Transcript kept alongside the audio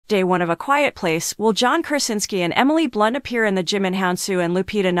Day 1 of A Quiet Place, will John Krasinski and Emily Blunt appear in the Jim and Hounsou and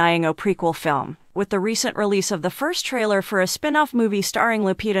Lupita Nyong'o prequel film. With the recent release of the first trailer for a spin-off movie starring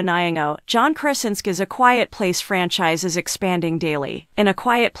Lupita Nyong'o, John Krasinski's A Quiet Place franchise is expanding daily. In A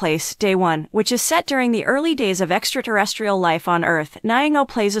Quiet Place, Day 1, which is set during the early days of extraterrestrial life on Earth, Nyong'o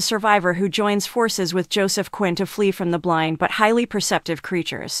plays a survivor who joins forces with Joseph Quinn to flee from the blind but highly perceptive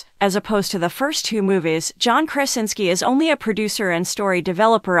creatures. As opposed to the first two movies, John Krasinski is only a producer and story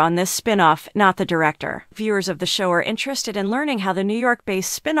developer on this spin-off, not the director. Viewers of the show are interested in learning how the New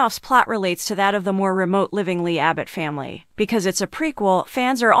York-based spin-off's plot relates to that of the more remote living Lee Abbott family. Because it's a prequel,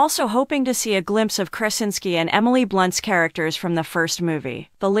 fans are also hoping to see a glimpse of Krasinski and Emily Blunt's characters from the first movie.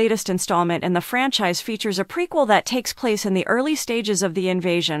 The latest installment in the franchise features a prequel that takes place in the early stages of the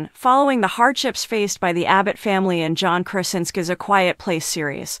invasion, following the hardships faced by the Abbott family in John Krasinski's A Quiet Place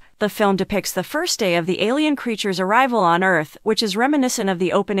series. The film depicts the first day of the alien creature's arrival on Earth, which is reminiscent of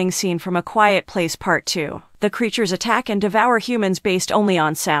the opening scene from A Quiet Place Part 2. The creatures attack and devour humans based only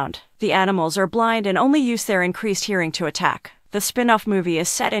on sound. The animals are blind and only use their increased hearing to attack. The spin-off movie is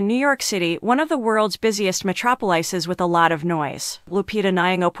set in New York City, one of the world's busiest metropolises with a lot of noise. Lupita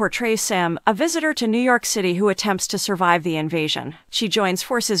Nyong'o portrays Sam, a visitor to New York City who attempts to survive the invasion. She joins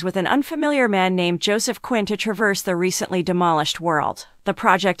forces with an unfamiliar man named Joseph Quinn to traverse the recently demolished world. The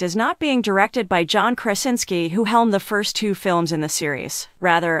project is not being directed by John Krasinski, who helmed the first two films in the series.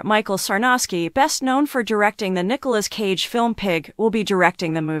 Rather, Michael Sarnowski, best known for directing the Nicolas Cage film Pig, will be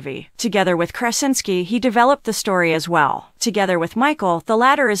directing the movie. Together with Krasinski, he developed the story as well. Together with Michael, the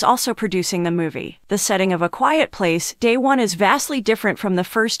latter is also producing the movie. The setting of A Quiet Place, Day 1 is vastly different from the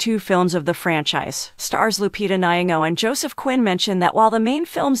first two films of the franchise. Stars Lupita Nyong'o and Joseph Quinn mentioned that while the main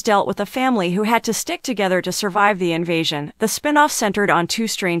films dealt with a family who had to stick together to survive the invasion, the spin-off centered on two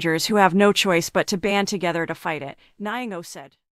strangers who have no choice but to band together to fight it, Nyong'o said.